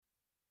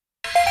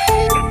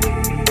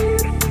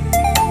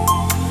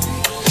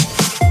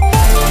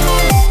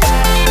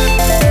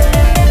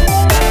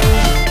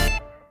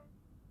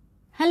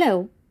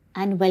Hello,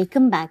 and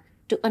welcome back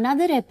to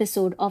another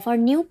episode of our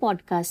new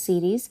podcast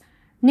series,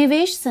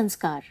 Nivesh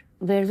Sanskar,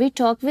 where we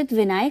talk with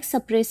Vinayak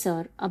Sapre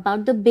sir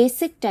about the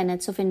basic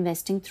tenets of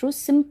investing through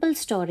simple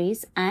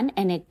stories and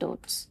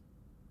anecdotes.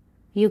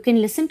 You can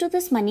listen to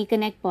this Money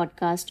Connect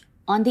podcast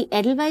on the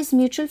Edelweiss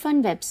Mutual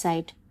Fund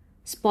website,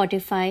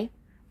 Spotify,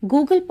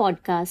 Google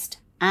Podcast,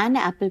 and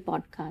Apple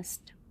Podcast.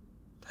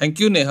 Thank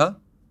you, Neha.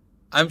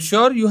 I'm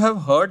sure you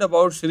have heard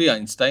about Sri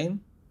Einstein,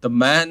 the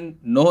man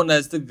known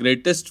as the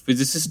greatest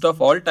physicist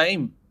of all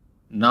time.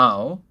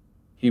 Now,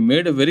 he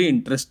made a very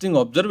interesting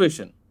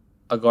observation.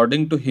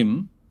 According to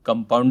him,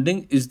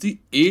 compounding is the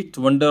eighth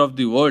wonder of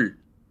the world.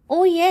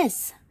 Oh,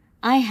 yes,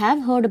 I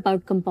have heard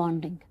about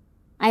compounding.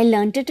 I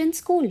learnt it in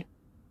school.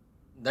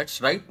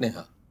 That's right,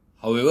 Neha.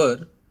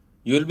 However,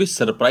 you will be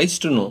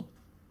surprised to know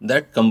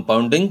that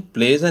compounding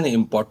plays an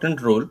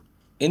important role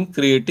in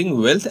creating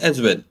wealth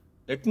as well.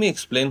 Let me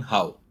explain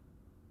how.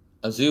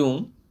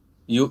 Assume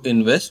you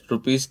invest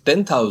rupees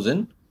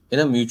 10,000 in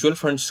a mutual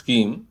fund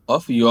scheme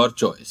of your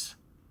choice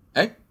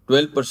at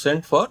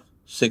 12% for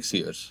 6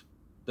 years.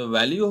 The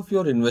value of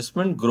your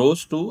investment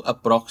grows to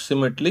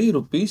approximately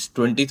rupees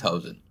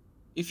 20,000.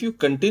 If you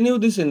continue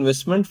this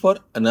investment for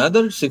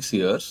another 6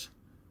 years,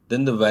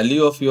 then the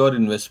value of your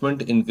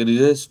investment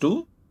increases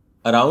to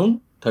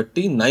around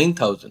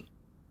 39,000.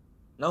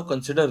 Now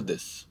consider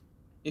this.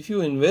 If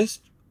you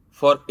invest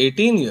for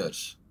 18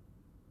 years,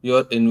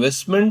 your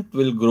investment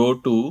will grow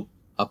to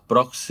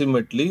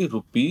approximately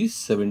rupees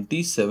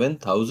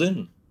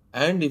 77,000.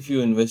 And if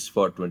you invest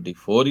for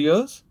 24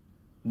 years,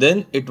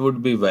 then it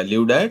would be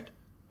valued at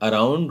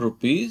around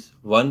rupees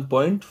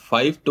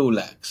 1.52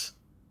 lakhs.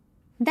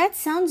 That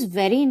sounds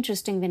very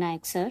interesting,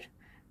 Vinayak sir.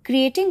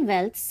 Creating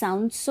wealth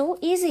sounds so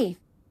easy.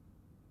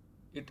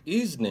 It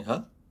is,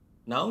 Neha.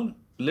 Now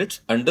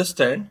let's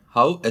understand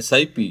how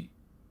SIP,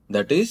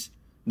 that is,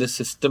 the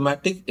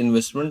systematic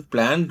investment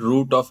plan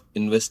route of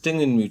investing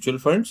in mutual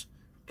funds,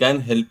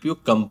 can help you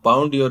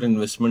compound your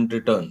investment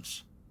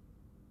returns.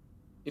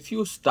 If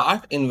you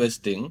start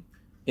investing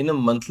in a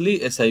monthly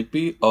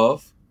SIP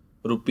of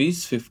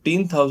rupees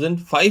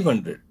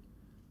 15,500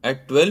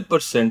 at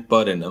 12%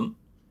 per annum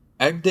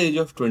at the age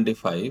of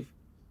 25,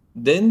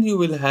 then you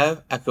will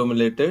have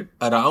accumulated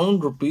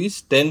around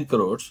rupees 10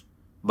 crores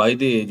by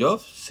the age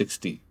of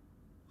 60.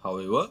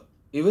 However,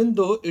 even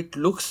though it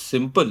looks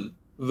simple,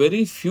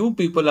 very few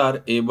people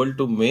are able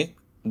to make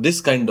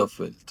this kind of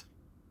wealth.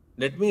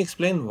 Let me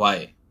explain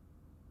why.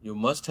 You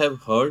must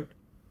have heard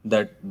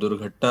that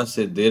दुर्घटना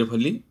से देर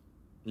भली,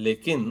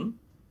 लेकिन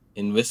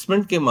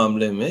investment के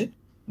मामले में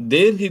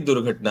देर ही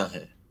दुर्घटना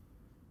है.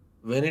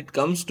 When it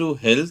comes to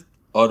health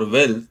or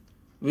wealth,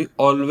 we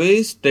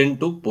always tend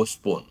to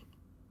postpone.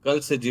 कल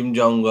से जिम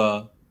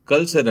जाऊंगा,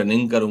 कल से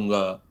रनिंग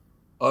करूंगा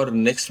और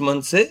नेक्स्ट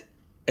मंथ से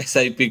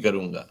SIP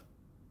करूंगा.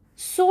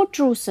 So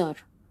true, sir.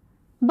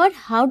 But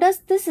how does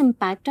this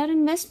impact our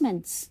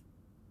investments?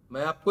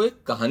 मैं आपको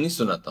एक कहानी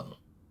सुनाता हूँ.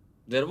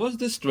 There was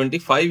this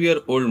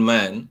 25-year-old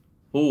man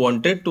who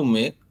wanted to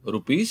make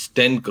rupees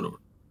 10 crore.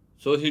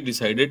 So he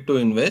decided to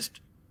invest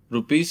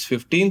rupees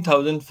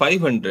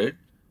 15,500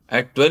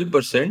 at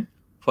 12%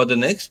 for the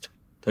next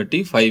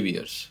 35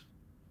 years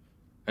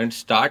and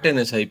start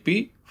an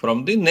SIP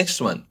from the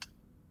next month.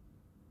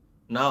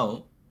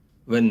 Now,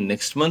 when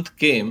next month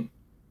came,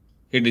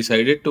 he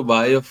decided to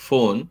buy a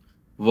phone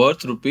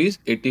worth rupees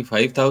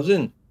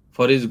 85,000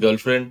 for his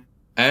girlfriend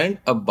and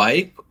a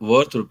bike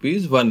worth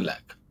rupees 1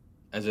 lakh.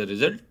 As a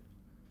result,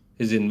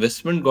 his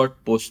investment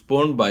got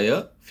postponed by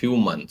a few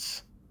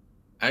months,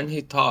 and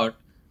he thought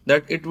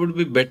that it would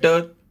be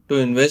better to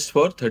invest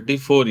for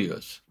 34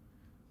 years,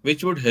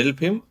 which would help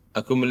him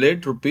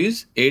accumulate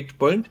rupees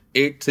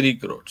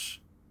 8.83 crores.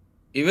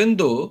 Even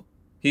though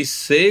he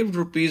saved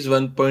rupees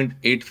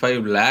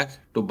 1.85 lakh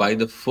to buy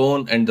the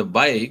phone and the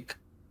bike,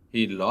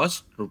 he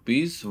lost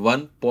rupees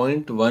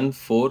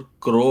 1.14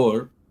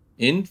 crore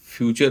in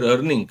future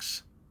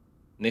earnings.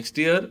 Next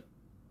year,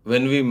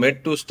 when we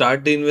met to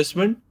start the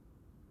investment,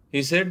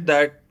 he said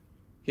that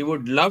he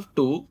would love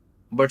to,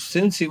 but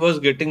since he was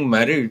getting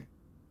married,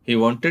 he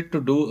wanted to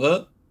do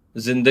a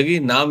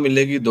Zindagi Na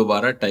Milegi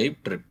Dobara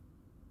type trip.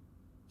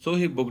 So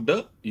he booked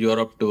a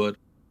Europe tour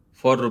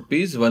for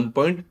rupees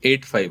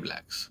 1.85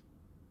 lakhs.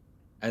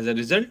 As a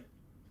result,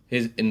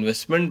 his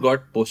investment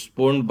got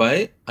postponed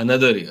by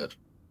another year.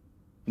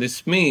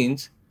 This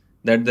means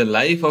that the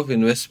life of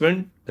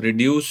investment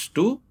reduced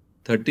to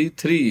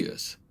 33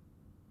 years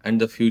and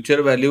the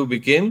future value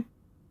became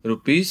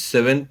rupees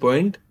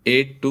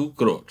 7.82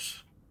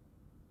 crores.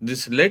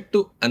 This led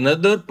to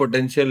another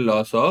potential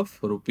loss of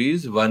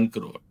rupees 1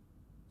 crore.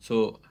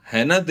 So,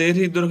 है ना देर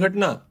ही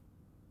दुर्घटना?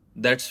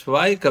 That's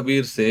why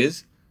Kabir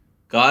says,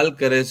 काल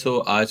करे सो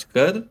आज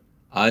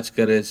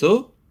करे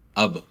सो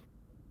अब.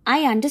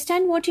 I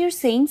understand what you're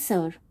saying,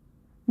 sir.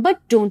 But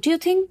don't you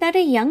think that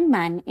a young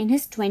man in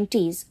his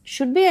 20s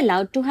should be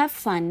allowed to have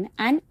fun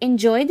and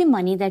enjoy the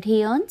money that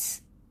he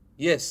earns?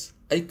 Yes,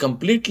 I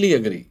completely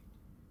agree.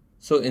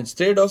 So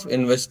instead of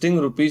investing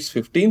rupees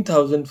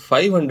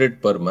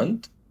 15,500 per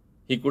month,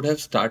 he could have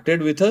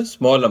started with a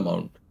small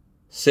amount,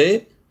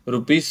 say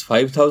rupees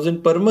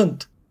 5,000 per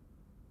month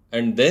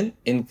and then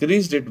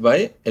increased it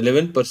by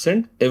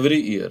 11% every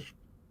year.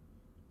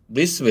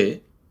 This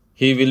way,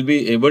 he will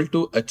be able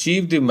to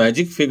achieve the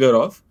magic figure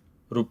of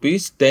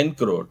rupees 10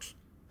 crores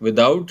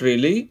without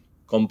really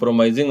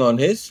compromising on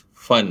his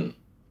fun.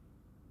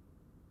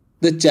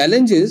 The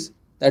challenge is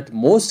that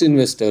most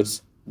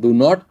investors do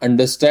not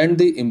understand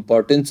the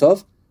importance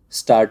of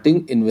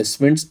starting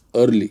investments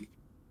early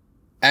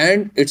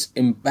and its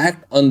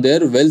impact on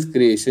their wealth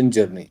creation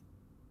journey.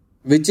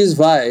 Which is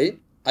why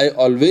I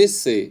always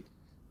say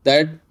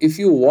that if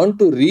you want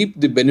to reap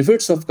the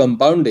benefits of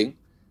compounding,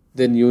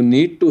 then you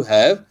need to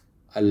have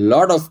a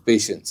lot of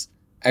patience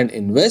and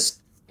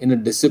invest in a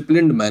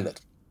disciplined manner.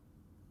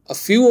 A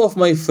few of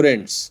my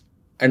friends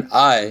and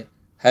I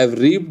have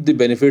reaped the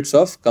benefits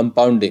of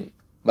compounding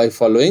by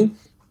following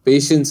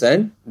patience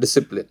and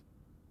discipline.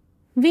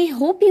 We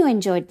hope you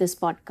enjoyed this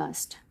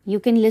podcast. You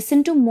can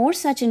listen to more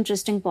such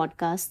interesting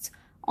podcasts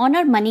on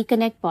our Money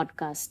Connect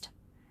podcast.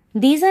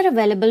 These are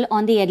available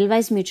on the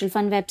Edelweiss Mutual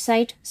Fund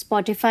website,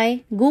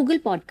 Spotify, Google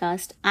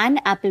Podcast,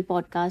 and Apple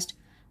Podcast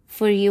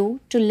for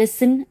you to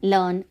listen,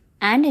 learn,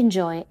 and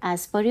enjoy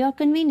as per your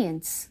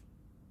convenience.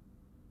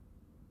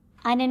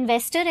 An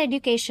investor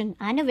education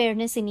and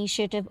awareness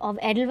initiative of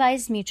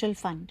Edelweiss Mutual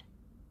Fund.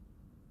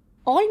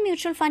 All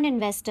mutual fund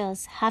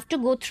investors have to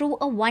go through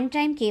a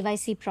one-time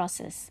KYC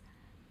process.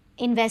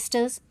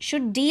 Investors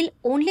should deal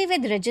only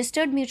with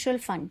registered mutual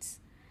funds.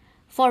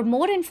 For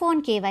more info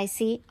on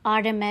KYC,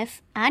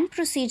 RMF, and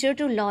procedure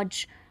to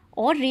lodge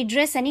or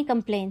redress any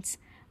complaints,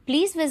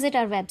 please visit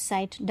our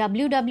website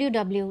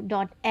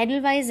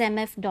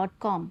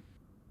www.edelweissmf.com.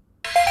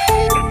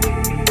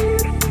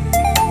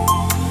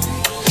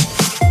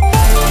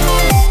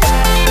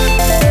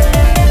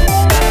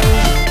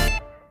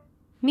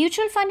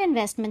 Mutual fund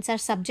investments are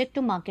subject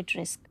to market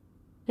risk.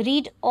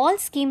 Read all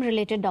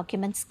scheme-related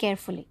documents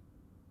carefully.